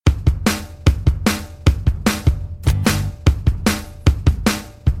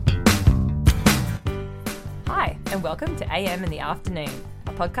and welcome to AM in the Afternoon,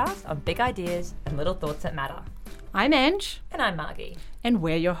 a podcast on big ideas and little thoughts that matter. I'm Ange. And I'm Margie. And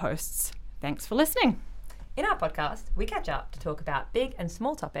we're your hosts. Thanks for listening. In our podcast, we catch up to talk about big and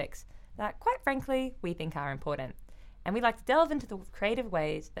small topics that, quite frankly, we think are important. And we like to delve into the creative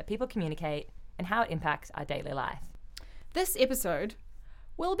ways that people communicate and how it impacts our daily life. This episode,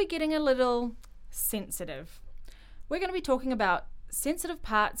 we'll be getting a little sensitive. We're going to be talking about sensitive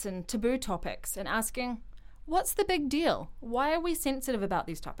parts and taboo topics and asking, what's the big deal? Why are we sensitive about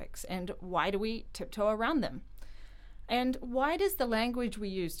these topics? And why do we tiptoe around them? And why does the language we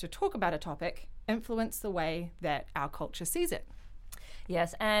use to talk about a topic influence the way that our culture sees it?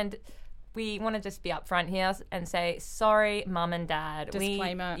 Yes, and we want to just be upfront here and say, sorry, Mum and Dad.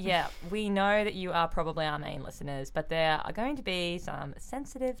 Disclaimer. We know that you are probably our main listeners, but there are going to be some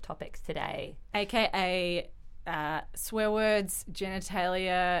sensitive topics today. AKA swear words,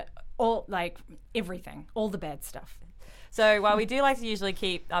 genitalia, all like everything, all the bad stuff. So while we do like to usually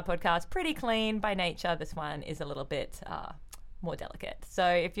keep our podcast pretty clean by nature, this one is a little bit more delicate. So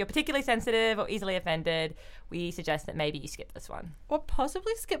if you're particularly sensitive or easily offended, we suggest that maybe you skip this one. Or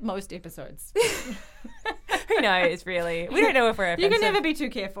possibly skip most episodes. Who knows, really? We don't know if we're offensive. You can never be too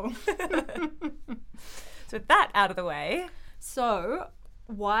careful. So with that out of the way. So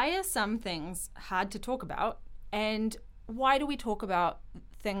why are some things hard to talk about? And why do we talk about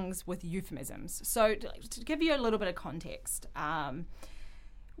things with euphemisms? So to give you a little bit of context,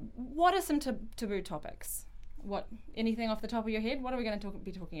 what are some taboo topics? Anything off the top of your head? What are we going to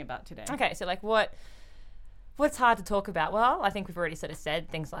be talking about today? Okay, so like what's hard to talk about? Well, I think we've already sort of said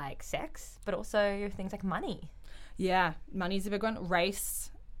things like sex, but also things like money. Yeah, money's a big one.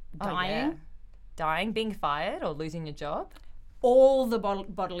 Race, dying. Oh, yeah. Dying, being fired or losing your job. All the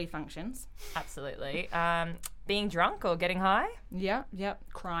bodily functions. Absolutely. Being drunk or getting high. Yeah.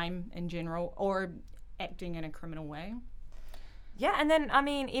 Crime in general or acting in a criminal way. Yeah, and then, I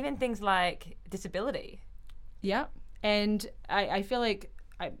mean, even things like disability. Yeah, and I feel like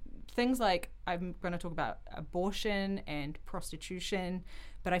things like I'm going to talk about abortion and prostitution,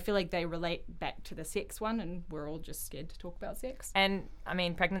 but I feel like they relate back to the sex one, and we're all just scared to talk about sex. And, I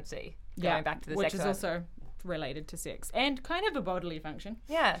mean, pregnancy. Going back to the which sex is also related to sex and kind of a bodily function.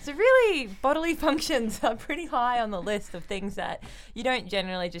 Yeah, so really bodily functions are pretty high on the list of things that you don't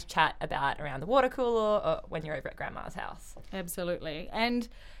generally just chat about around the water cooler or when you're over at grandma's house. Absolutely. And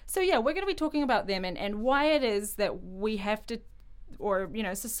so, yeah, we're going to be talking about them and why it is that we have to, or, you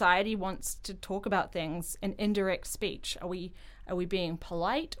know, society wants to talk about things in indirect speech. Are we being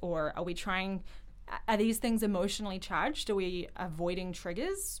polite, or are these things emotionally charged? Are we avoiding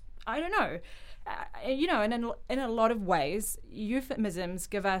triggers? I don't know. You know, and in a lot of ways, euphemisms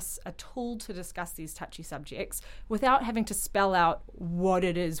give us a tool to discuss these touchy subjects without having to spell out what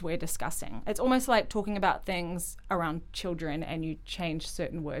it is we're discussing. It's almost like talking about things around children and you change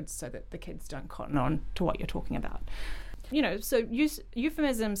certain words so that the kids don't cotton on to what you're talking about. You know, so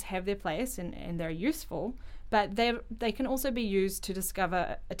euphemisms have their place and they're useful, but they can also be used to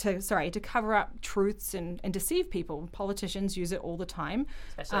cover up truths and deceive people. Politicians use it all the time.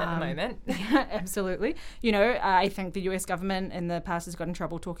 Especially at the moment. Yeah, absolutely. You know, I think the US government in the past has got in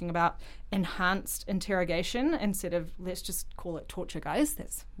trouble talking about enhanced interrogation instead of, let's just call it torture, guys.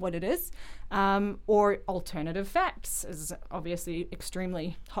 That's what it is. Or alternative facts is obviously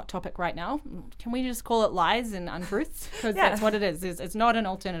extremely hot topic right now. Can we just call it lies and untruths? Because that's what it is. It's not an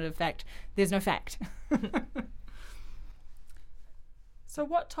alternative fact. There's no fact. So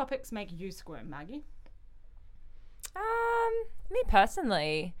what topics make you squirm, Margie? Me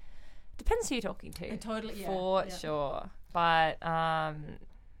personally, depends who you're talking to. Totally, yeah. For sure. But, I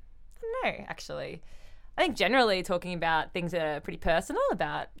don't know, actually. I think generally talking about things that are pretty personal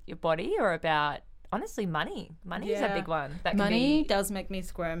about your body or about, honestly, money. Money is a big one. Money does make me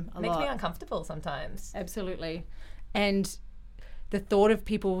squirm a lot. Makes me uncomfortable sometimes. Absolutely. And the thought of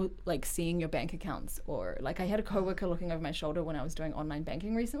people like seeing your bank accounts, or like I had a coworker looking over my shoulder when I was doing online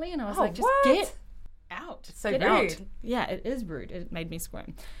banking recently, and I was like, just get out. It's so get rude. Out. Yeah, it is rude. It made me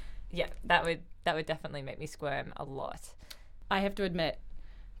squirm. Yeah, that would definitely make me squirm a lot. I have to admit,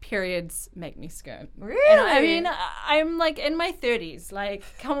 periods make me squirm. Really? And I mean, I'm like in my 30s. Like,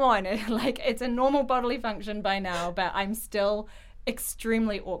 come on. Like, it's a normal bodily function by now, but I'm still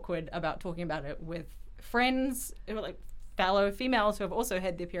extremely awkward about talking about it with friends, like fellow females who have also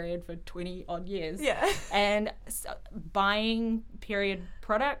had their period for 20 odd years. Yeah. And buying period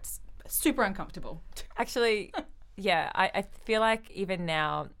products, super uncomfortable. Actually, yeah, I feel like even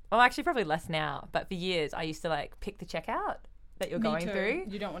now, well, actually probably less now, but for years I used to like pick the checkout that you're going through.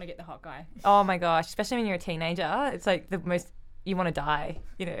 You don't want to get the hot guy. Oh my gosh, especially when you're a teenager. It's like the most you want to die.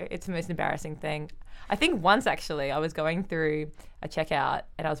 You know, it's the most embarrassing thing. I think once actually I was going through a checkout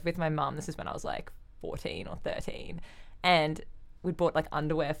and I was with my mum. This is when I was like 14 or 13, and we'd bought like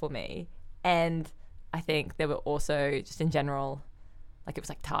underwear for me, and I think there were also just in general, like it was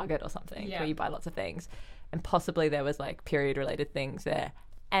like Target or something where you buy lots of things, and possibly there was like period related things there,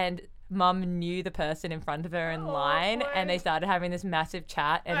 and mum knew the person in front of her in line, and they started having this massive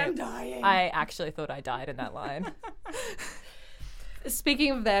chat, and I'm dying. I actually thought I died in that line.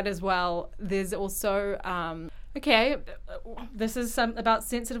 Speaking of that as well, there's also okay, this is about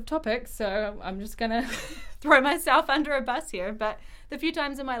sensitive topics, so I'm just gonna throw myself under a bus here. But the few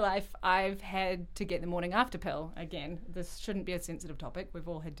times in my life I've had to get the morning after pill, again, this shouldn't be a sensitive topic. We've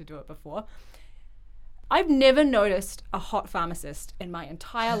all had to do it before. I've never noticed a hot pharmacist in my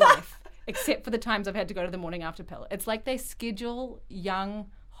entire life, except for the times I've had to go to the morning after pill. It's like they schedule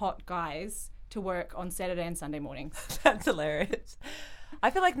young, hot guys to work on Saturday and Sunday mornings. That's hilarious. I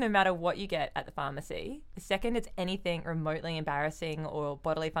feel like no matter what you get at the pharmacy, the second it's anything remotely embarrassing or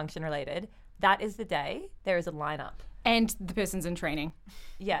bodily function related, that is the day there is a lineup. And the person's in training.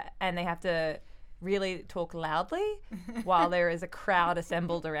 Yeah, and they have to really talk loudly while there is a crowd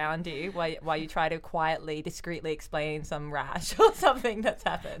assembled around you while you try to quietly, discreetly explain some rash or something that's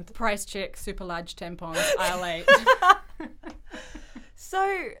happened. Price check, super large tampons, aisle 8.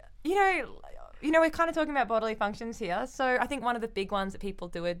 So, you know, we're kind of talking about bodily functions here. So I think one of the big ones that people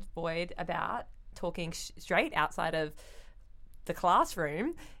do avoid about talking straight outside of the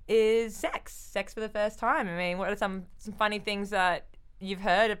classroom is sex for the first time. I mean, what are some funny things that you've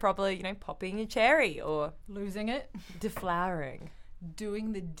heard are probably, you know, popping your cherry or Losing it. deflowering,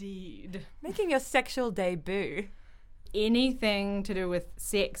 Doing the deed. making your sexual debut. Anything to do with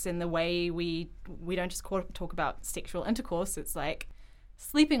sex and the way we don't just talk about sexual intercourse. It's like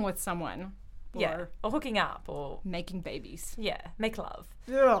sleeping with someone. Or hooking up or making babies. make love.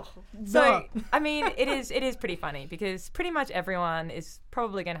 Ugh, So, I mean, it is pretty funny because pretty much everyone is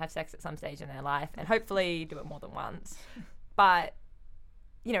probably going to have sex at some stage in their life and hopefully do it more than once. But,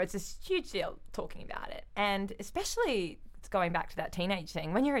 you know, it's a huge deal talking about it. And especially it's going back to that teenage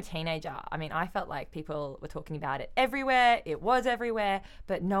thing. When you're a teenager, I mean, I felt like people were talking about it everywhere. It was everywhere,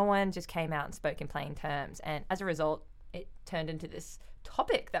 but no one just came out and spoke in plain terms. And as a result, it turned into this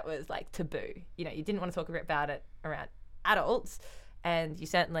topic that was like taboo. You know, you didn't want to talk about it around adults, and you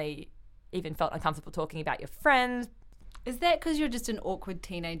certainly even felt uncomfortable talking about your friends. Is that because you're just an awkward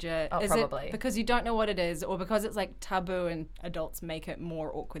teenager? Oh, is probably. It because you don't know what it is, or because it's like taboo and adults make it more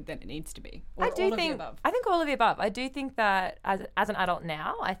awkward than it needs to be? Or I think all of the above. I do think that as an adult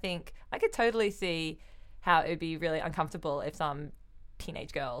now, I think I could totally see how it would be really uncomfortable if some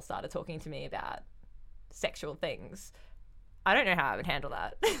teenage girl started talking to me about sexual things. I don't know how I would handle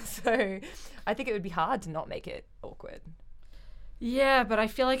that. So I think it would be hard to not make it awkward. Yeah, but I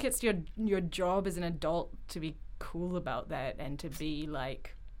feel like it's your job as an adult to be cool about that and to be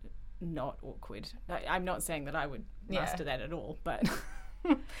like not awkward. I'm not saying that I would master that at all, but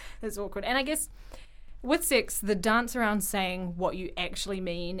it's awkward. And I guess with sex, the dance around saying what you actually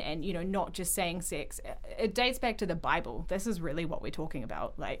mean and, you know, not just saying sex, it dates back to the Bible. This is really what we're talking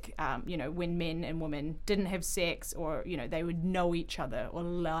about. Like, you know, when men and women didn't have sex, or, you know, they would know each other or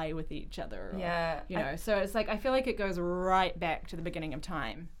lie with each other. Or, you know, so it's like, I feel like it goes right back to the beginning of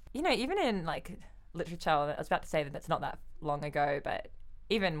time. You know, even in like literature, I was about to say that that's not that long ago, but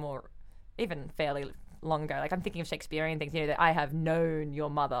even fairly long ago, like I'm thinking of Shakespearean things, you know, that I have known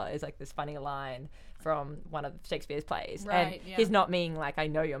your mother is like this funny line from one of Shakespeare's plays. Right, and he's not meaning like I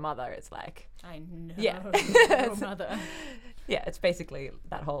know your mother, it's like I know your mother. Yeah, it's basically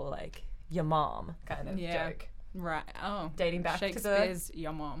that whole like your mom kind of joke. Right. Oh. Dating back Shakespeare's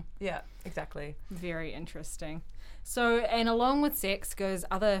your mom. Yeah, exactly. Very interesting. So, and along with sex goes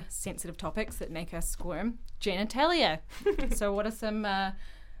other sensitive topics that make us squirm. Genitalia. So what are some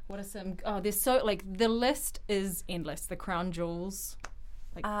there's so, like, the list is endless. The crown jewels.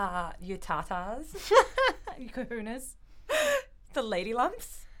 Like, your tatas. Your kahunas. The lady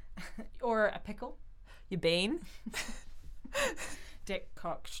lumps. Or a pickle. Your bean. Dick,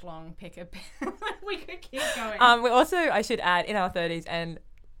 cock, schlong, pecker. We could keep going. We also, I should add, in our 30s and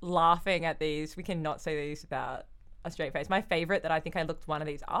laughing at these, we cannot say these without a straight face. My favourite that I think I looked one of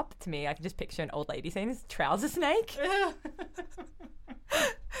these up, to me, I can just picture an old lady saying is trouser snake.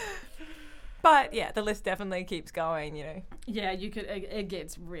 But yeah, the list definitely keeps going, you know. Yeah, it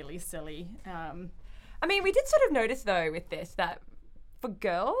gets really silly. I mean, we did sort of notice though with this that for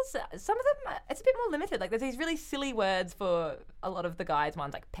girls, some of them, it's a bit more limited. Like there's these really silly words for a lot of the guys'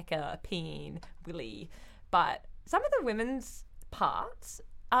 ones, like pecker, peen, willy. But some of the women's parts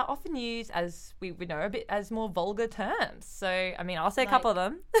are often used, as we would know, a bit as more vulgar terms. So, I mean, I'll say a couple of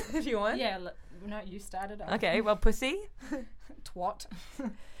them if you want. Yeah, no, you started off. Okay, well, pussy. Twat.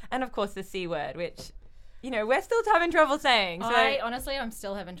 And, of course, the C word, which, we're still having trouble saying. So, I'm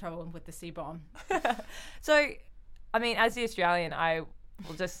still having trouble with the C-bomb. So, I mean, as the Australian, I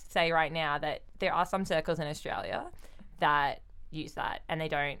will just say right now that there are some circles in Australia that use that, and they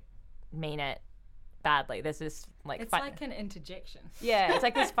don't mean it badly. There's this it's like an interjection. Yeah, it's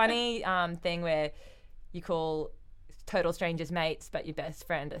like this funny thing where you call total strangers mates, but your best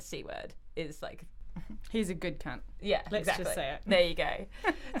friend a C word is like, he's a good cunt. Yeah, Let's exactly. just say it. There you go.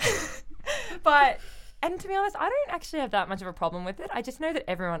 And to be honest, I don't actually have that much of a problem with it. I just know that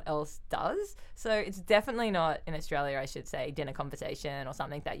everyone else does. So it's definitely not in Australia, I should say, dinner conversation or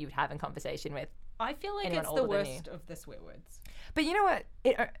something that you would have in conversation with. I feel like it's the worst of the swear words. But you know what?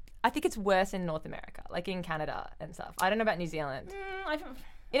 I think it's worse in North America, like in Canada and stuff. I don't know about New Zealand. I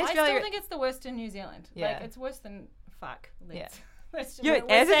still think it's the worst in New Zealand. Yeah. Like, it's worse than fuck.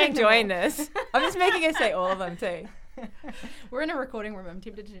 Ez is enjoying this. I'm just making her say all of them too. We're in a recording room. I'm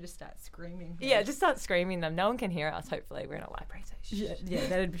tempted to just start screaming. Yeah, just start screaming them. No one can hear us, hopefully. We're in a library, so yeah,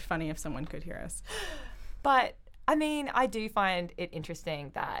 that'd be funny if someone could hear us. But, I mean, I do find it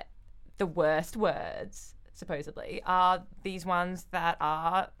interesting that the worst words, supposedly, are these ones that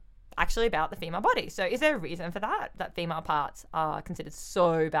are actually about the female body. So is there a reason for that female parts are considered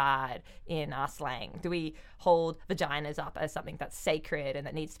so bad in our slang? Do we hold vaginas up as something that's sacred and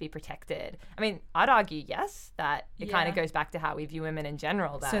that needs to be protected? I mean, I'd argue yes, that it kind of goes back to how we view women in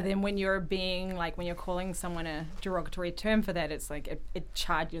general. So then when you're calling someone a derogatory term for that, it's like it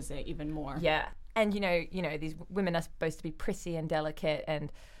charges it even more. Yeah. And, these women are supposed to be prissy and delicate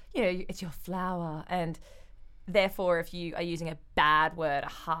and, it's your flower. And therefore, if you are using a bad word, a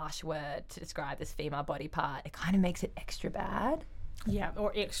harsh word to describe this female body part, it kind of makes it extra bad. Yeah,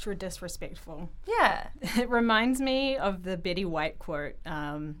 or extra disrespectful. Yeah. It reminds me of the Betty White quote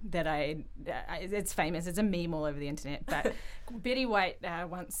it's famous. It's a meme all over the internet. But Betty White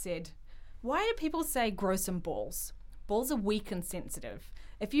once said, "Why do people say grow some balls? Balls are weak and sensitive.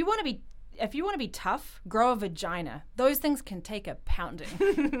 If you want to be tough, grow a vagina. Those things can take a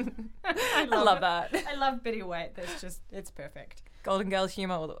pounding." I love that. I love Betty White. It's perfect. Golden Girls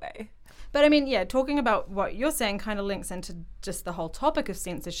humor all the way. But I mean, yeah, talking about what you're saying kind of links into just the whole topic of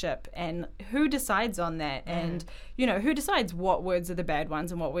censorship and who decides on that and, who decides what words are the bad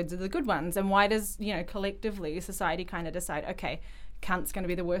ones and what words are the good ones and why does, collectively society kind of decide, okay, cunt's going to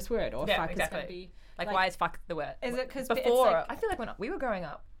be the worst word or fuck is going to be... Like, why is fuck the word? Is it because... Before, I feel like when we were growing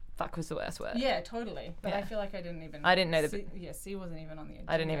up, fuck was the worst word. Yeah, totally. But I feel like I didn't know C wasn't even on the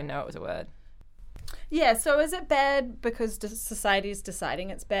agenda. I didn't even know it was a word. Yeah, so is it bad because society's deciding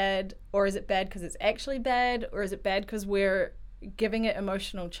it's bad, or is it bad because it's actually bad, or is it bad because we're giving it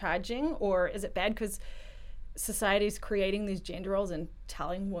emotional charging, or is it bad because society's creating these gender roles and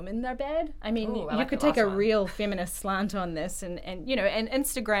telling women they're bad? I mean, you could take a real feminist slant on this and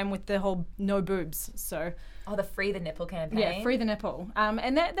Instagram with the whole no boobs, so... Oh, the Free the Nipple campaign. Yeah, Free the Nipple.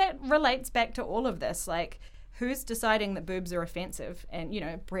 And that relates back to all of this, like... Who's deciding that boobs are offensive and,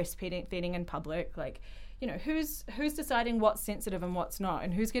 breastfeeding in public? Like, who's deciding what's sensitive and what's not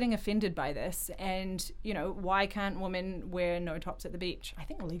and who's getting offended by this? And, why can't women wear no tops at the beach? I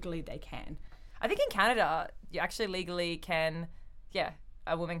think legally they can. I think in Canada, you actually legally can,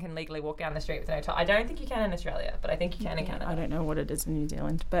 a woman can legally walk down the street with no top. I don't think you can in Australia, but I think you can in Canada. I don't know what it is in New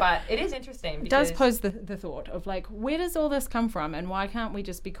Zealand. But it is interesting. It does pose the thought of, like, where does all this come from and why can't we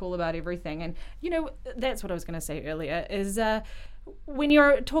just be cool about everything? And, that's what I was going to say earlier is when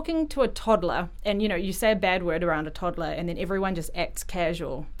you're talking to a toddler and, you say a bad word around a toddler and then everyone just acts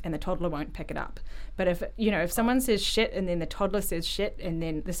casual and the toddler won't pick it up. But if someone says shit and then the toddler says shit, and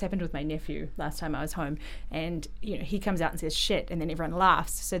then this happened with my nephew last time I was home, and he comes out and says shit and then everyone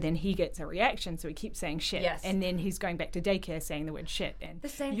laughs, so then he gets a reaction, so he keeps saying shit. Yes. And then he's going back to daycare saying the word shit, and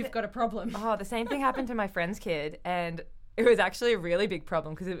you've got a problem. Oh, the same thing happened to my friend's kid, and it was actually a really big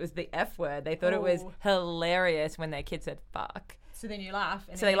problem because it was the F word. They thought it was hilarious when their kid said fuck. So then you laugh.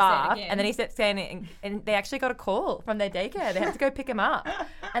 And so they laugh, and then he starts saying it, and they actually got a call from their daycare. They had to go pick him up,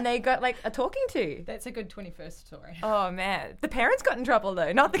 and they got like a talking to. That's a good 21st story. Oh man, the parents got in trouble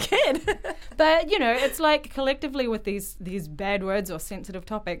though, not the kid. But it's like collectively with these bad words or sensitive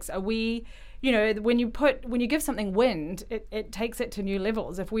topics, are we? When you give something wind, it takes it to new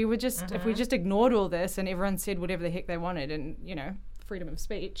levels. If we just ignored all this and everyone said whatever the heck they wanted, and freedom of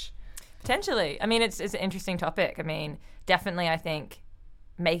speech. Potentially. I mean, it's an interesting topic. I mean, definitely I think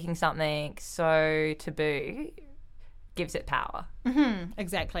making something so taboo gives it power. Mm-hmm.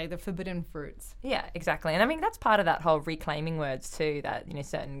 Exactly, the forbidden fruits. Yeah, exactly. And I mean, that's part of that whole reclaiming words too, that, you know,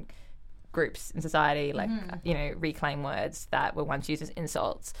 certain groups in society, like, you know, reclaim words that were once used as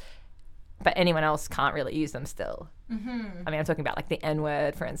insults, but anyone else can't really use them still. Mm-hmm. I mean, I'm talking about like the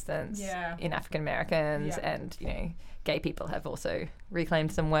N-word, for instance, in African Americans, and, you know, gay people have also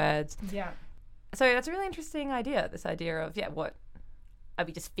reclaimed some words. Yeah. So that's a really interesting idea, this idea of, what are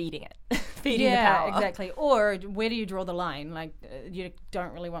we just feeding it? Feeding the power. Yeah, exactly. Or where do you draw the line? Like, you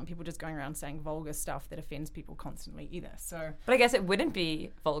don't really want people just going around saying vulgar stuff that offends people constantly either. So, but I guess it wouldn't be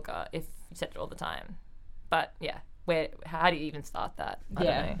vulgar if you said it all the time. But yeah, how do you even start that? I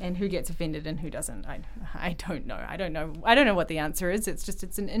don't know. And who gets offended and who doesn't? I don't know. I don't know what the answer is.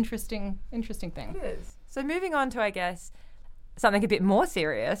 It's an interesting thing. It is. So moving on to, I guess, something a bit more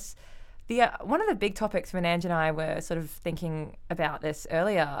serious. One of the big topics when Ange and I were sort of thinking about this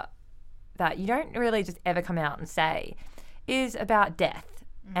earlier, that you don't really just ever come out and say, is about death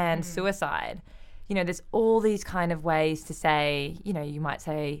and suicide. You know, there's all these kind of ways to say, you know, you might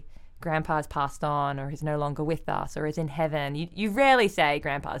say grandpa's passed on, or is no longer with us, or is in heaven. You rarely say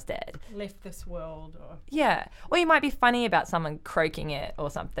grandpa's dead. Left this world. Or Yeah. Or you might be funny about someone croaking it or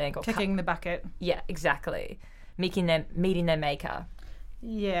something. Or kicking the bucket. Yeah, exactly. Meeting their maker.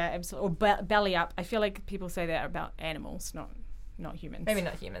 Yeah, absolutely. Or belly up. I feel like people say that about animals, not humans. Maybe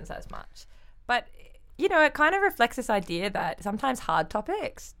not humans as much. But, you know, it kind of reflects this idea that sometimes hard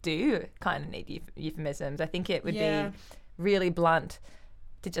topics do kind of need euphemisms. I think it would be really blunt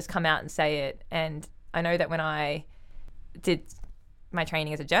to just come out and say it. And I know that when I did my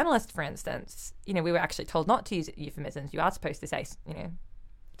training as a journalist, for instance, you know, we were actually told not to use euphemisms. You are supposed to say, you know,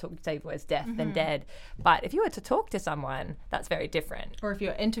 say the words death than dead. But if you were to talk to someone, that's very different. Or if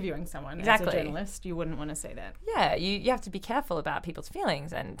you're interviewing someone as a journalist, you wouldn't want to say that. Yeah, you have to be careful about people's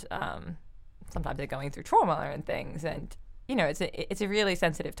feelings, and sometimes they're going through trauma and things, and, you know, it's a really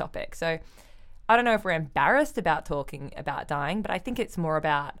sensitive topic. So I don't know if we're embarrassed about talking about dying, but I think it's more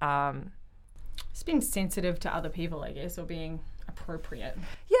about just being sensitive to other people, I guess, or being appropriate.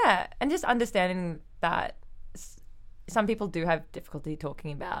 Yeah, and just understanding that some people do have difficulty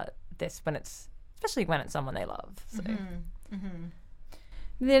talking about this especially when it's someone they love. So.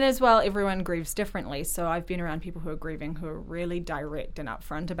 Then as well, everyone grieves differently. So I've been around people who are grieving who are really direct and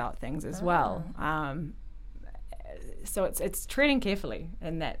upfront about things as well. So it's treading carefully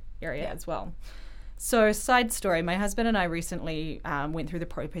in that area as well. So side story, my husband and I recently went through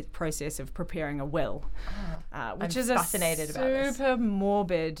the process of preparing a will, which is fascinated about this. Super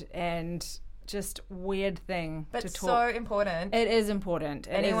morbid and just weird thing to talk. So important. It is important.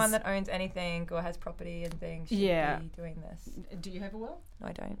 Anyone that owns anything or has property and things should be doing this. Do you have a will? No,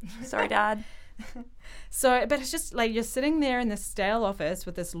 I don't. Sorry, Dad. But it's just like you're sitting there in this stale office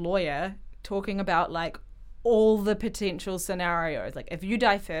with this lawyer talking about like all the potential scenarios. Like if you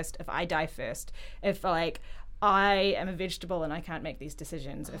die first, if I die first, if like I am a vegetable and I can't make these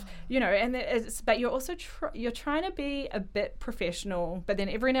decisions. If you know, and but you're also you're trying to be a bit professional. But then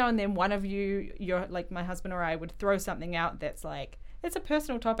every now and then, one of you're like my husband or I would throw something out that's like it's a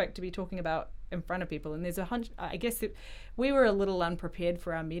personal topic to be talking about in front of people. And there's a hunch. I guess that we were a little unprepared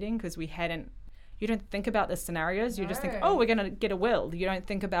for our meeting because we hadn't. You don't think about the scenarios. You just think, oh, we're going to get a will. You don't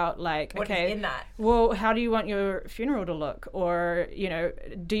think about like, what okay, is in that? Well, how do you want your funeral to look? Or, you know,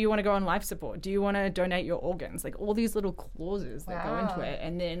 do you want to go on life support? Do you want to donate your organs? Like all these little clauses that go into it.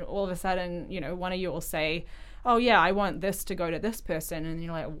 And then all of a sudden, you know, one of you will say, oh, yeah, I want this to go to this person. And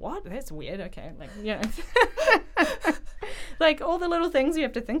you're like, what? That's weird. Okay. Like, you know, like all the little things you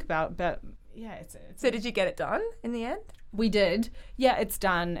have to think about. But yeah, So did you get it done in the end? We did. Yeah, it's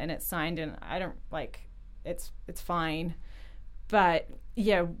done and it's signed and I don't like it's fine. But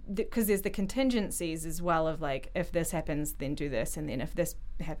yeah, because there's the contingencies as well of like if this happens then do this and then if this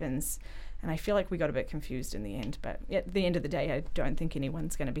happens, and I feel like we got a bit confused in the end, but at the end of the day I don't think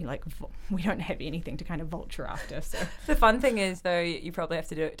anyone's going to be like we don't have anything to kind of vulture after. So the fun thing is though you probably have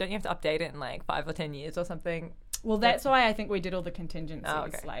to do it. Don't you have to update it in like 5 or 10 years or something? Well, that's why I think we did all the contingencies. Oh,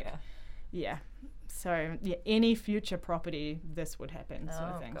 okay. Yeah. So, yeah, any future property, this would happen sort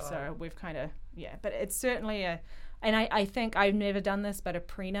of thing. God. So we've kind of, but it's certainly and I think I've never done this, but a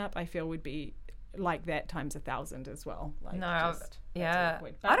prenup I feel would be like that times 1,000 as well. Like I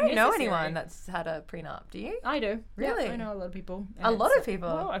don't know anyone that's had a prenup. Do you? I do. Really? Yeah, I know a lot of people. A lot of people?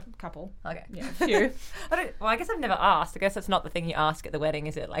 Well, a couple. Okay. Yeah, a few. I guess I've never asked. I guess that's not the thing you ask at the wedding,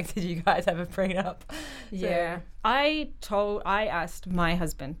 is it? Like, did you guys have a prenup? Yeah. I asked my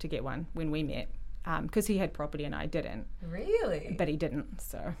husband to get one when we met. Because he had property and I didn't. Really? But he didn't,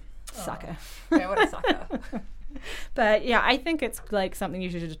 so sucker. Okay, what a sucker. But yeah, I think it's like something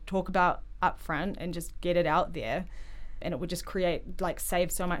you should just talk about up front and just get it out there. and it would just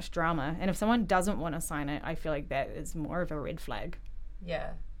save so much drama. And if someone doesn't want to sign it, I feel like that is more of a red flag.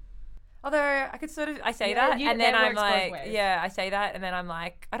 Yeah. Although I could I say Yeah, that, and then that I'm works both like, ways. I say that, and then I'm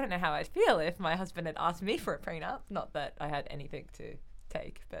like, I don't know how I'd feel if my husband had asked me for a prenup. Not that I had anything to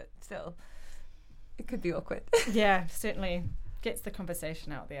take, but still, it could be awkward. Yeah, certainly gets the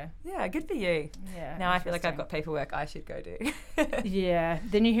conversation out there. Yeah, good for you. Yeah. Now I feel like I've got paperwork I should go do. Yeah.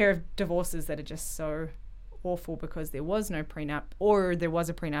 Then you hear of divorces that are just so awful because there was no prenup, or there was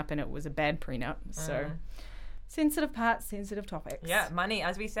a prenup and it was a bad prenup. So sensitive parts, sensitive topics. Yeah, money,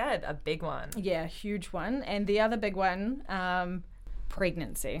 as we said, a big one. Yeah, huge one. And the other big one,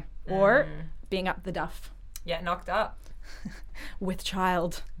 pregnancy or being up the duff. Yeah, knocked up. With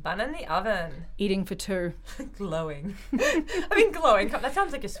child. Bun in the oven. Eating for two. Glowing. I mean, glowing. That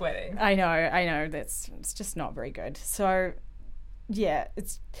sounds like you're sweating. I know. It's just not very good. So, yeah,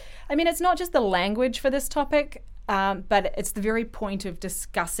 it's not just the language for this topic, but it's the very point of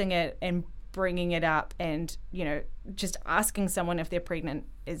discussing it and bringing it up, and just asking someone if they're pregnant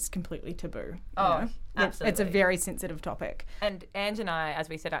is completely taboo. Absolutely. It's a very sensitive topic. And Ange and I, as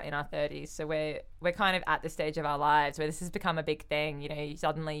we said, are in our 30s, so we're kind of at the stage of our lives where this has become a big thing.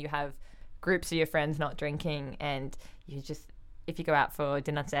 Suddenly you have groups of your friends not drinking, and you just, if you go out for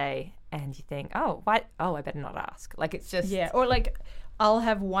dinner, say, and you think, I better not ask. Like, it's just... Yeah, or like, I'll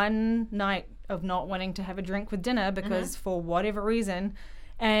have one night of not wanting to have a drink with dinner because for whatever reason...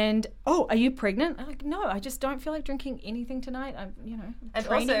 And, are you pregnant? I'm like, no, I just don't feel like drinking anything tonight. I'm, And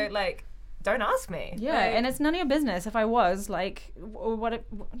training. also, like, don't ask me. Yeah, like, and it's none of your business. If I was, like,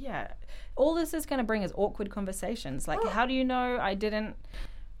 all this is going to bring is awkward conversations. Like, how do you know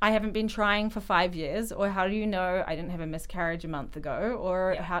I haven't been trying for 5 years? Or how do you know I didn't have a miscarriage a month ago?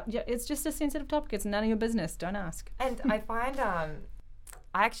 Or it's just a sensitive topic. It's none of your business. Don't ask. And I find, I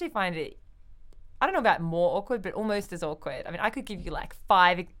actually find it, I don't know about more awkward, but almost as awkward. I mean, I could give you like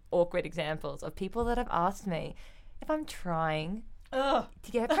 5 awkward examples of people that have asked me if I'm trying to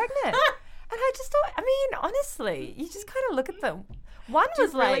get pregnant. And I just thought, honestly, you just kind of look at them. One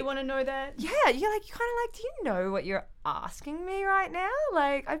was like... Do you really want to know that? Yeah, you kind of like, do you know what you're asking me right now?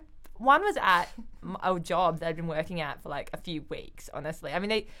 Like, one was at a job that I'd been working at for like a few weeks, honestly. I mean,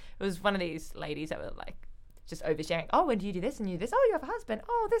 it was one of these ladies that were like, just oversharing. Oh, when do you do this and you do this? Oh, you have a husband.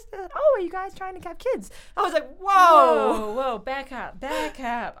 Oh, this. Oh, are you guys trying to have kids? I was like, whoa, back up.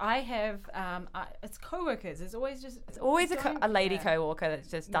 I have. It's coworkers. It's always a lady coworker that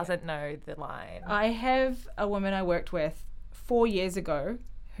just doesn't know the line. I have a woman I worked with 4 years ago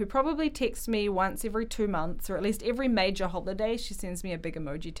who probably texts me once every 2 months, or at least every major holiday. She sends me a big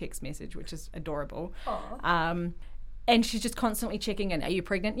emoji text message, which is adorable. Aww. And she's just constantly checking in. Are you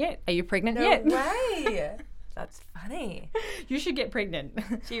pregnant yet? Are you pregnant No yet? way. That's funny. You should get pregnant.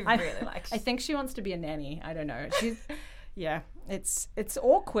 She really likes. I think she wants to be a nanny. I don't know. It's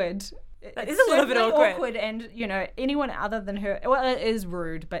awkward. That is a little bit awkward. And anyone other than her, well, it is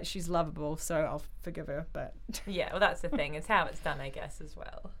rude, but she's lovable, so I'll forgive her. But yeah, well, that's the thing. It's how it's done, I guess, as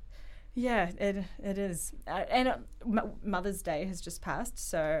well. Yeah, it is. And Mother's Day has just passed,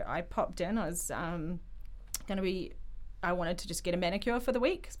 so I popped in. I was I wanted to just get a manicure for the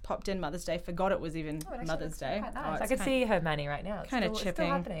week. Popped in Mother's Day. Forgot it was even Mother's Day. Nice. I could see her mani right now. It's kind of chipping. It's still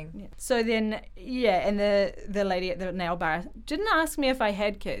happening. Yeah. So then, and the lady at the nail bar didn't ask me if I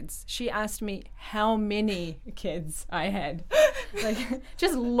had kids. She asked me how many kids I had. Like,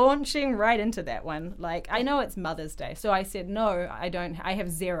 just launching right into that one. Like, I know it's Mother's Day. So I said, no, I don't. I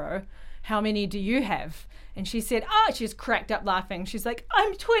have 0. How many do you have? And she said, she just cracked up laughing. She's like,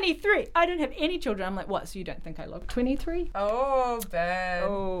 I'm 23. I don't have any children. I'm like, what? So you don't think I look 23? Oh, bad.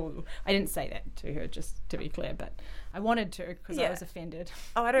 Oh, I didn't say that to her, just to be clear, but I wanted to because I was offended.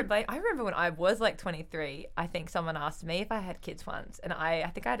 Oh, I don't blame. I remember when I was like 23, I think someone asked me if I had kids once, and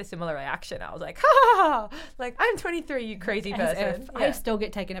I think I had a similar reaction. I was like, ha, like, I'm 23, you crazy person. I still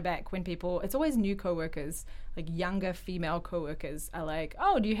get taken aback when people, it's always new coworkers, like younger female coworkers are like,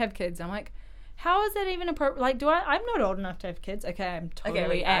 oh, do you have kids? I'm like, how is that even appropriate? Like, I'm not old enough to have kids. Okay, I'm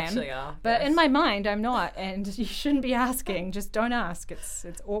totally am. Actually are. But in my mind, I'm not. And you shouldn't be asking. Just don't ask. It's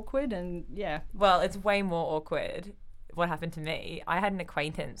awkward and yeah. Well, it's way more awkward what happened to me. I had an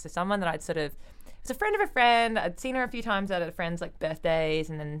acquaintance, so someone that I'd sort of, it was a friend of a friend. I'd seen her a few times at a friend's like birthdays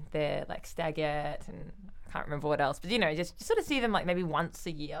and then their like stagette and I can't remember what else. But, just sort of see them like maybe once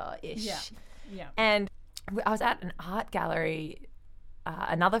a year-ish. Yeah. And I was at an art gallery.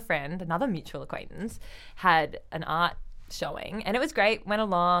 Another friend, another mutual acquaintance, had an art showing, and it was great, went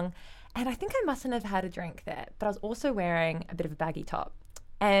along, and I think I mustn't have had a drink there, but I was also wearing a bit of a baggy top.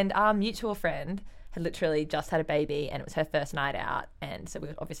 And our mutual friend had literally just had a baby, and it was her first night out, and so we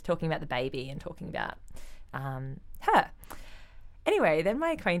were obviously talking about the baby and talking about her. Anyway, then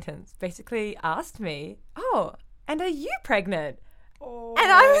my acquaintance basically asked me, oh, and are you pregnant? Oh.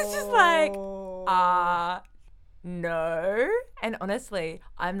 And I was just like, no. And honestly,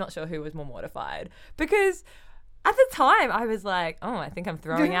 I'm not sure who was more mortified, because at the time I was like, oh, I think I'm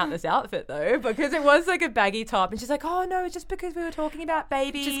throwing out this outfit though, because it was like a baggy top. And she's like, oh no, it's just because we were talking about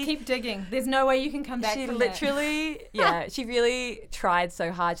baby. Just keep digging. There's no way you can come back She from literally, she really tried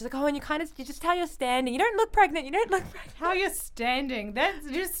so hard. She's like, oh, and you just how you're standing. You don't look pregnant. You don't look pregnant. How you're standing. That's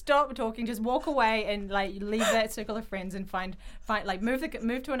just stop talking. Just walk away and like leave that circle of friends and find like move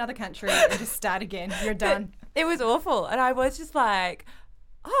to another country and just start again. You're done. It was awful, and I was just like,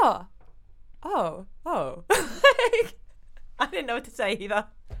 oh. Like, I didn't know what to say either.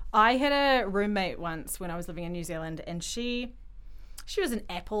 I had a roommate once when I was living in New Zealand, and she was an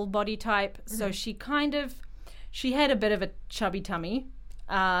apple body type, so she had a bit of a chubby tummy.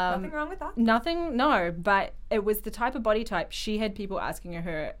 Nothing wrong with that? Nothing, no, but it was the type of body type. She had people asking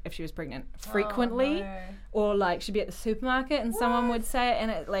her if she was pregnant frequently, or like she'd be at the supermarket and someone would say it, and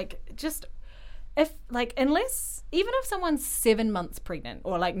it like just... even if someone's 7 months pregnant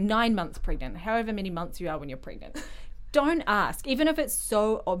or like 9 months pregnant, however many months you are when you're pregnant, don't ask. Even if it's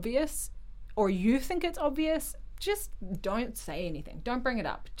so obvious or you think it's obvious, just don't say anything. Don't bring it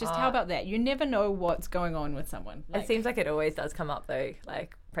up. Just how about that? You never know what's going on with someone. It seems like it always does come up though.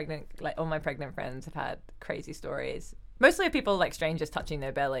 Like all my pregnant friends have had crazy stories. Mostly of people like strangers touching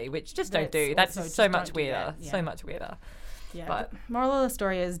their belly, which just don't do. That's so much weirder. Yeah. So much weirder. Yeah, but moral of the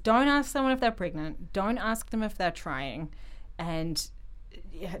story is don't ask someone if they're pregnant. Don't ask them if they're trying. And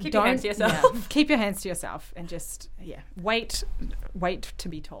keep your hands to yourself. Yeah, keep your hands to yourself and just, wait to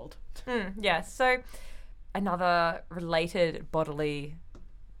be told. So another related bodily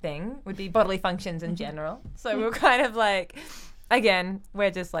thing would be bodily functions in general. So we're kind of like, again,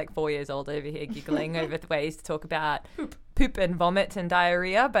 we're just like 4 years old over here giggling over the ways to talk about poop and vomit and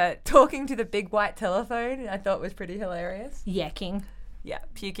diarrhea, but talking to the big white telephone I thought was pretty hilarious. Yakking. Yeah,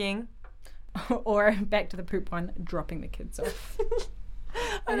 puking. Or back to the poop one, dropping the kids off.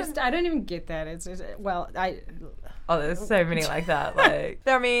 I don't even get that. It's just, there's so many like that. Like,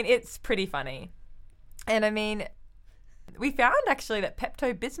 I mean, it's pretty funny. And I mean, we found actually that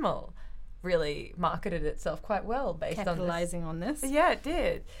Pepto-Bismol really marketed itself quite well based capitalizing on this. Yeah, it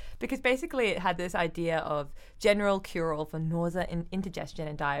did. Because basically it had this idea of general cure-all for nausea, indigestion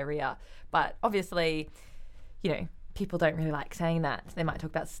and diarrhea. But obviously, people don't really like saying that. They might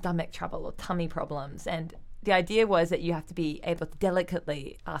talk about stomach trouble or tummy problems. And the idea was that you have to be able to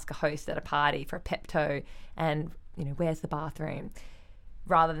delicately ask a host at a party for a Pepto and, where's the bathroom?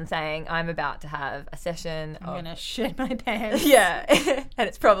 Rather than saying, I'm about to have a session I'm going to shit my pants. Yeah. And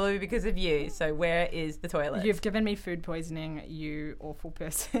it's probably because of you. So where is the toilet? You've given me food poisoning, you awful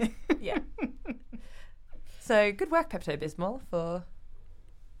person. Yeah. So good work, Pepto-Bismol, for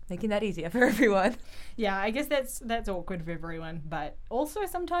making that easier for everyone. Yeah, I guess that's awkward for everyone. But also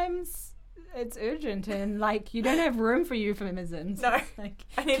sometimes it's urgent and, like, you don't have room for euphemisms. No. Like,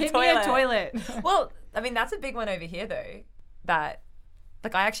 I need give me a toilet. Well, I mean, that's a big one over here, though, that...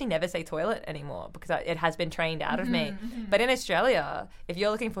 Like, I actually never say toilet anymore because it has been trained out of me. Mm-hmm. But in Australia, if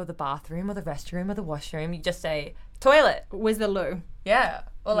you're looking for the bathroom or the restroom or the washroom, you just say toilet. Where's the loo? Yeah.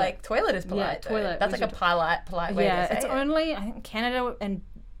 Or, like, toilet is polite. Yeah, toilet. That's like a polite way to say it. Yeah, it's only, I think, Canada and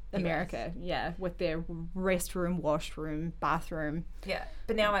America, with their restroom, washroom, bathroom. Yeah.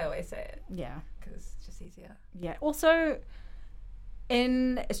 But now I always say it. Yeah. Because it's just easier. Yeah. Also,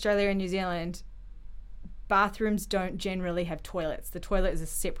 in Australia and New Zealand... bathrooms don't generally have toilets. The toilet is a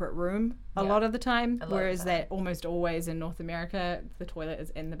separate room a lot of the time, whereas that almost always in North America, the toilet is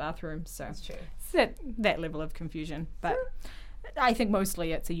in the bathroom. So that's true. It's that level of confusion. But I think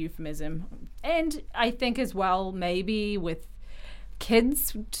mostly it's a euphemism. And I think as well, maybe with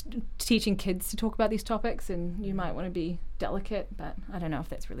kids, teaching kids to talk about these topics, and you might want to be delicate, but I don't know if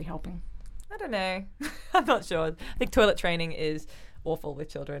that's really helping. I don't know. I'm not sure. I think toilet training is awful with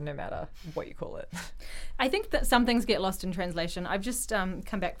children no matter what you call it. I think that some things get lost in translation. I've just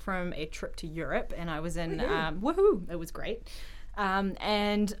come back from a trip to Europe and I was in woohoo, it was great.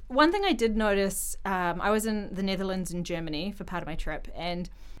 And one thing I did notice, I was in the Netherlands and Germany for part of my trip, and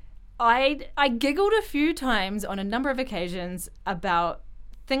I giggled a few times on a number of occasions about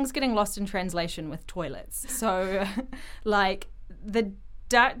things getting lost in translation with toilets. So like the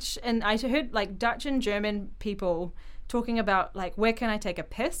Dutch, and I heard like Dutch and German people talking about like, where can I take a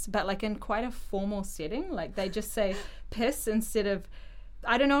piss, but like in quite a formal setting. Like they just say piss instead of,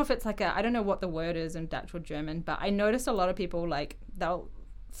 I don't know if it's like I don't know what the word is in Dutch or German, but I notice a lot of people like they'll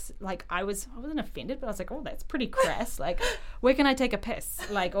like I wasn't offended, but I was like, oh, that's pretty crass. Like, where can I take a piss?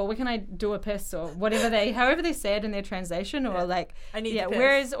 Like, or where can I do a piss, or however they say it in their translation, or like, I need to piss.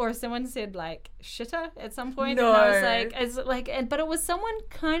 Whereas, or someone said like shitter at some point, No. and I was like, but it was someone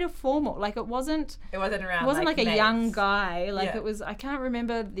kind of formal. Like, it wasn't like a mates. young guy. Like, Yeah. it was. I can't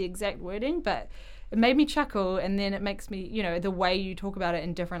remember the exact wording, but it made me chuckle, and then it makes me, the way you talk about it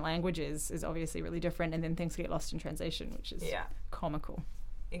in different languages is obviously really different, and then things get lost in translation, which is comical.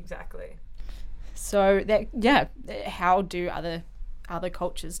 Exactly. So how do other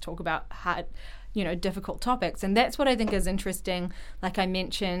cultures talk about hard, difficult topics? And that's what I think is interesting. Like I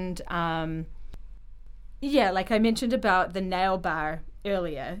mentioned, about the nail bar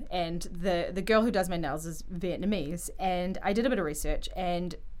earlier, and the girl who does my nails is Vietnamese, and I did a bit of research,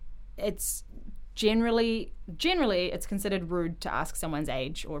 and it's generally it's considered rude to ask someone's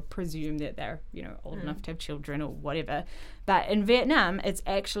age or presume that they're old enough to have children or whatever. But in Vietnam, it's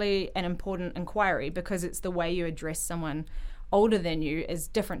actually an important inquiry, because it's the way you address someone older than you is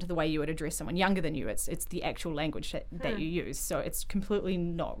different to the way you would address someone younger than you. It's the actual language that you use, so it's completely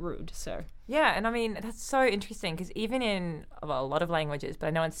not rude. So yeah, and I mean that's so interesting, because even in a lot of languages, but I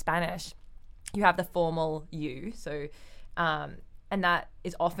know in Spanish you have the formal you, so and that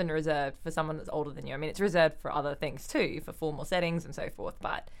is often reserved for someone that's older than you. I mean, it's reserved for other things too, for formal settings and so forth.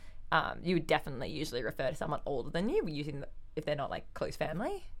 But you would definitely usually refer to someone older than you, if they're not like close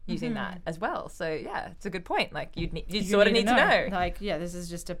family, using that as well. So yeah, it's a good point. Like you sort of need to know. Like this is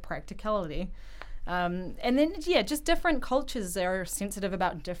just a practicality. And then just different cultures are sensitive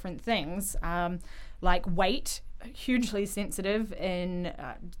about different things. Like weight. Hugely sensitive in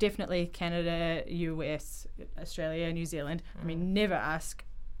definitely Canada, US, Australia, New Zealand. I mean, never ask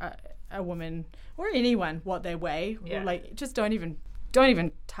a woman or anyone what they weigh. Yeah. Or like, just don't even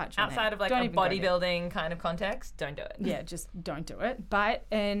touch on outside that. of like a bodybuilding kind of context. Don't do it. Yeah, just don't do it. But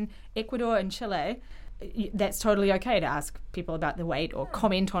in Ecuador and Chile, that's totally okay to ask people about the weight or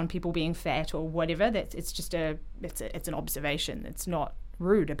comment on people being fat or whatever. It's an observation. It's not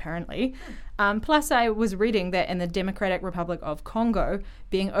rude, apparently. Plus, I was reading that in the Democratic Republic of Congo,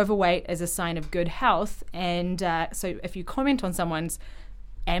 being overweight is a sign of good health, and so if you comment on someone's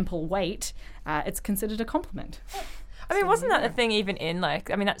ample weight, it's considered a compliment. I mean, wasn't that the thing even in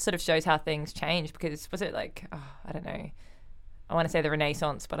that sort of shows how things change, because was it I don't know, I want to say the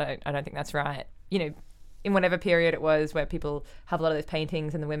Renaissance, but I don't think that's right. In whatever period it was where people have a lot of those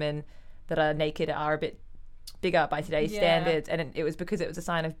paintings and the women that are naked are a bit bigger by today's standards, and it was because it was a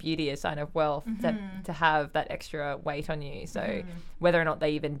sign of beauty, a sign of wealth, to have that extra weight on you. So whether or not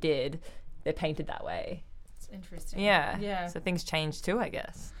they even did, they're painted that way. It's interesting. Yeah. So things change too, I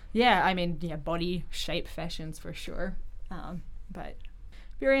guess. Yeah, I mean, body shape fashions for sure. But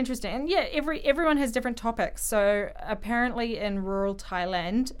very interesting. And everyone has different topics. So apparently in rural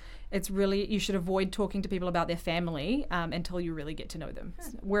Thailand, it's really, you should avoid talking to people about their family until you really get to know them.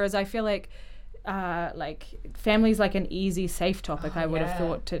 Whereas I feel like family's like an easy, safe topic. I would have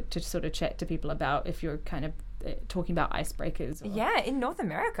thought to sort of chat to people about if you're kind of talking about icebreakers. Or in North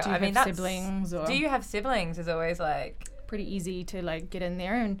America. Do you have siblings? Or do you have siblings is always pretty easy to get in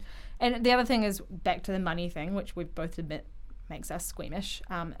there. And the other thing is back to the money thing, which we both admit makes us squeamish.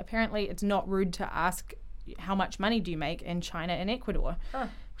 Apparently it's not rude to ask how much money do you make in China and Ecuador.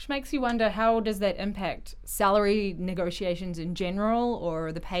 Which makes you wonder, how does that impact salary negotiations in general,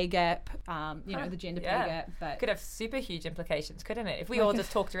 or the pay gap, the gender pay gap? But could have super huge implications, couldn't it? If we all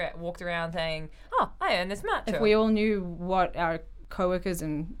just walked around saying, "Oh, I earn this much." If we all knew what our coworkers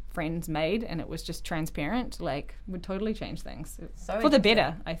and friends made, and it was just transparent, would totally change things for the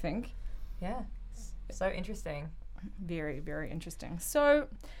better, I think. Yeah, so interesting. Very, very interesting. So,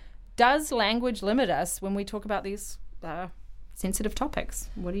 does language limit us when we talk about these sensitive topics?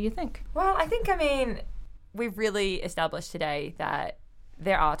 What do you think? Well, I think, we've really established today that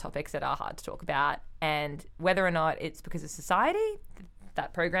there are topics that are hard to talk about, and whether or not it's because of society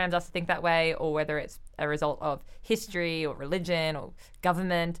that programs us to think that way, or whether it's a result of history or religion or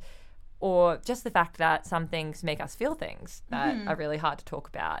government, or just the fact that some things make us feel things that are really hard to talk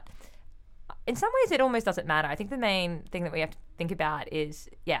about. In some ways, it almost doesn't matter. I think the main thing that we have to think about is,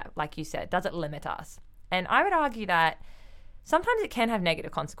 like you said, does it limit us? And I would argue that sometimes it can have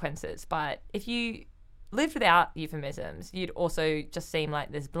negative consequences, but if you lived without euphemisms, you'd also just seem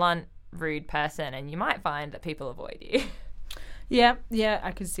like this blunt, rude person, and you might find that people avoid you. Yeah,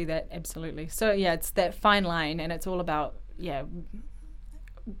 I could see that, absolutely. So, it's that fine line, and it's all about,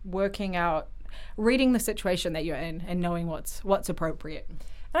 working out, reading the situation that you're in and knowing what's appropriate.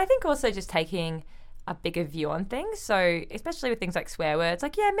 And I think also just taking a bigger view on things. So especially with things like swear words,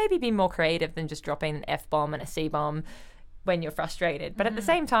 maybe be more creative than just dropping an F-bomb and a C-bomb. when you're frustrated. But at the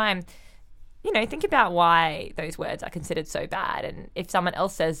same time, think about why those words are considered so bad. And if someone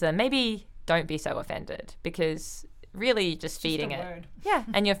else says them, maybe don't be so offended, because really you're just feeding it. Word. Yeah,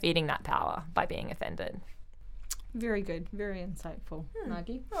 and you're feeding that power by being offended. Very good. Very insightful,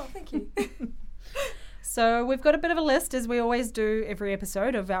 Margie. Oh, thank you. So we've got a bit of a list, as we always do every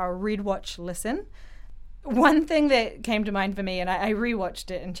episode, of our Read, Watch, Listen. One thing that came to mind for me, and I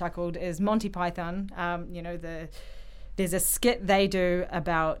rewatched it and chuckled, is Monty Python. There's a skit they do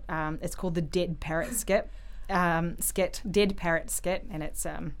about, it's called the Dead Parrot skit, Dead Parrot skit, and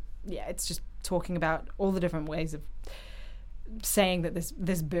it's just talking about all the different ways of saying that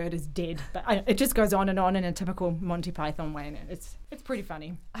this bird is dead, but it just goes on in a typical Monty Python way, and it's pretty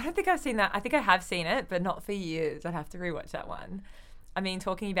funny. I don't think I've seen that. I think I have seen it, but not for years. I'd have to rewatch that one. I mean,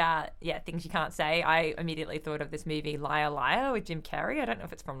 talking about things you can't say, I immediately thought of this movie Liar Liar with Jim Carrey. I don't know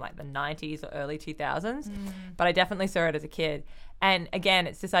if it's from like the 90s or early 2000s, but I definitely saw it as a kid. And again,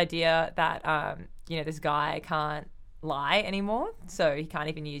 it's this idea that this guy can't lie anymore, so he can't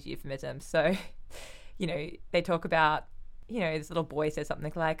even use euphemisms. So they talk about, this little boy says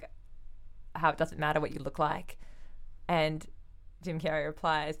something like, how it doesn't matter what you look like. And Jim Carrey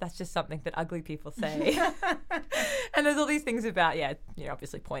replies, that's just something that ugly people say. And there's all these things about,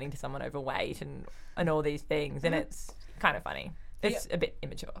 obviously pointing to someone overweight and all these things. And it's kind of funny. It's a bit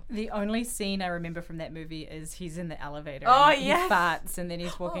immature. The only scene I remember from that movie is he's in the elevator. Oh, and yes. He farts and then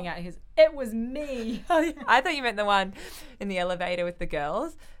he's walking out. It was me. I thought you meant the one in the elevator with the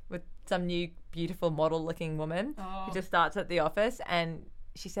girls, with some new beautiful model-looking woman who just starts at the office, and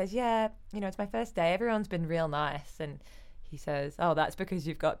she says, it's my first day. Everyone's been real nice. And he says, oh, that's because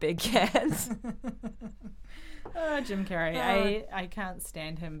you've got big cans. Oh, Jim Carrey. I can't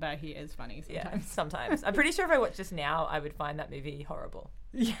stand him, but he is funny sometimes. Yeah, sometimes. I'm pretty sure if I watched this now, I would find that movie horrible.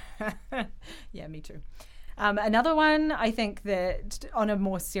 Yeah, yeah, me too. Another one, I think that on a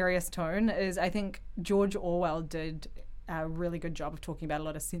more serious tone, is I think George Orwell did a really good job of talking about a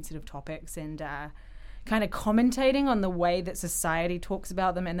lot of sensitive topics and kind of commentating on the way that society talks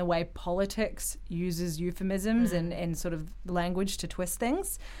about them and the way politics uses euphemisms and sort of language to twist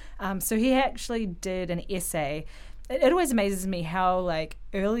things. So he actually did an essay. It always amazes me how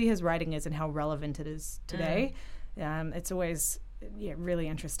early his writing is and how relevant it is today. It's always really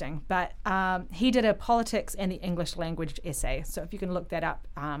interesting. But he did a politics and the English language essay. So if you can look that up,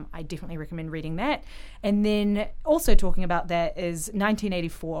 I definitely recommend reading that. And then also talking about that is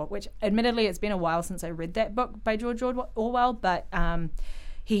 1984, which admittedly it's been a while since I read that book by George Orwell, but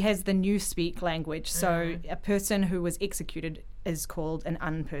he has the Newspeak language. So a person who was executed is called an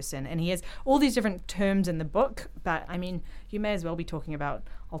unperson. And he has all these different terms in the book, but I mean, you may as well be talking about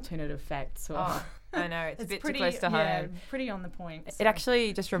alternative facts. Or I know, it's a bit pretty, too close to home. Yeah, pretty on the point. So. It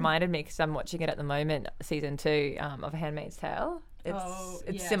actually just reminded me, because I'm watching it at the moment, season 2 of A Handmaid's Tale.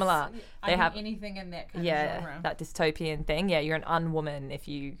 It's similar. They have anything in that kind of genre. That dystopian thing. Yeah, you're an unwoman if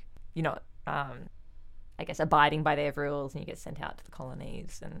you're not, I guess, abiding by their rules, and you get sent out to the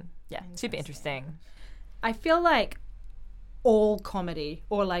colonies. And super interesting. I feel like all comedy,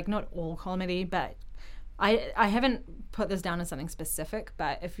 or not all comedy, but I haven't put this down as something specific,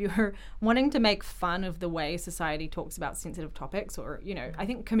 but if you're wanting to make fun of the way society talks about sensitive topics, or, I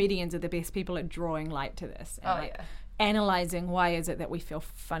think comedians are the best people at drawing light to this. And analysing why is it that we feel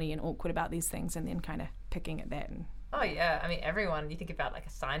funny and awkward about these things, and then kind of picking at that. And oh, yeah. I mean, everyone, you think about a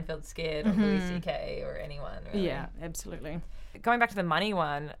Seinfeld skit or Louis C.K. or anyone. Really. Yeah, absolutely. Going back to the money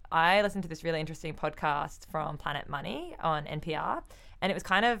one, I listened to this really interesting podcast from Planet Money on NPR, and it was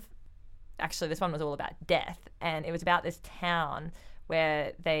actually this one was all about death, and it was about this town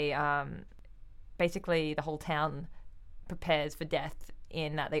where they basically the whole town prepares for death,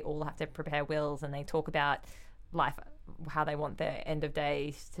 in that they all have to prepare wills, and they talk about life, how they want their end of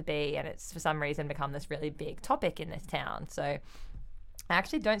days to be, and it's for some reason become this really big topic in this town. So I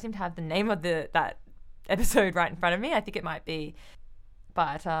actually don't seem to have the name of that episode right in front of me. I think it might be,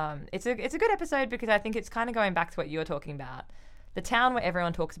 but it's a good episode, because I think it's kind of going back to what you were talking about, the town where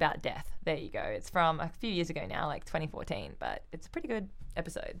everyone talks about death. There you go. It's from a few years ago now, 2014, but it's a pretty good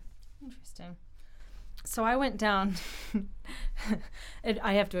episode. Interesting. So I went down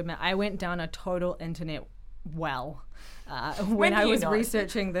I have to admit, I went down a total internet well when I was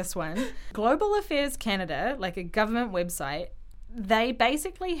researching this one. Global Affairs Canada, a government website, they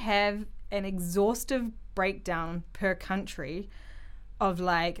basically have an exhaustive breakdown per country of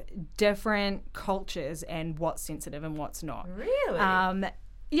different cultures and what's sensitive and what's not. Really?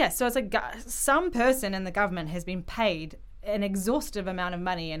 Yeah, so it's some person in the government has been paid an exhaustive amount of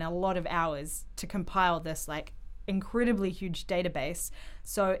money and a lot of hours to compile this incredibly huge database.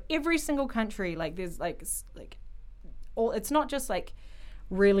 So every single country, there's it's not just like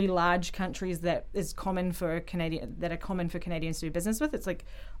really large countries that are common for Canadians to do business with. It's like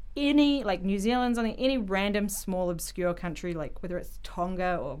any, like New Zealand's on any random small obscure country, like whether it's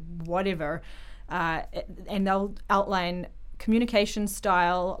Tonga or whatever, and they'll outline communication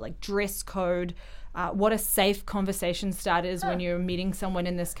style, like dress code, what a safe conversation start is when you're meeting someone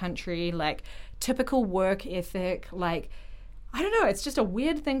in this country, like typical work ethic, like I don't know, it's just a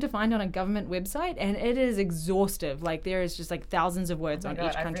weird thing to find on a government website, and it is exhaustive. Like there is just like thousands of words on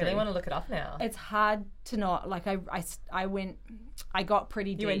each country. I really want to look it up now. It's hard to not, like I got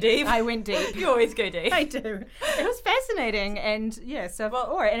pretty deep. You went deep? I went deep. You always go deep. I do. It was fascinating, and yeah, so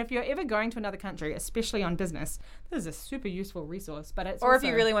and if you're ever going to another country, especially on business, this is a super useful resource, but it's if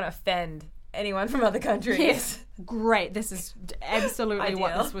you really want to offend anyone from other countries. Yes. Great. This is absolutely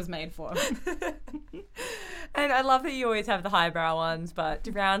what this was made for. And I love that you always have the highbrow ones, but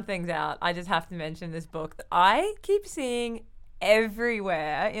to round things out, I just have to mention this book that I keep seeing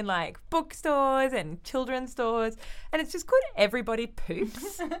everywhere in like bookstores and children's stores, and it's just called Everybody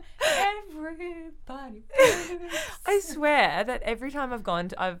Poops. Everybody poops. I swear that every time I've gone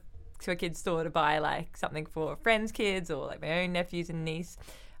to a kid's store to buy like something for friends' kids or like my own nephews and niece,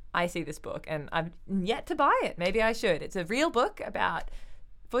 I see this book and I'm yet to buy it. Maybe I should. It's a real book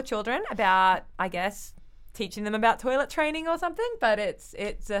for children about, I guess, teaching them about toilet training or something, but it's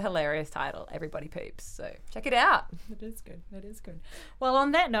a hilarious title, Everybody Poops. So check it out. It is good. It is good. Well,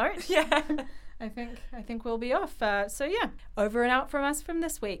 on that note, yeah, I think we'll be off. So yeah, over and out from us from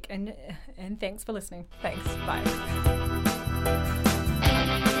this week, and thanks for listening. Thanks. Bye.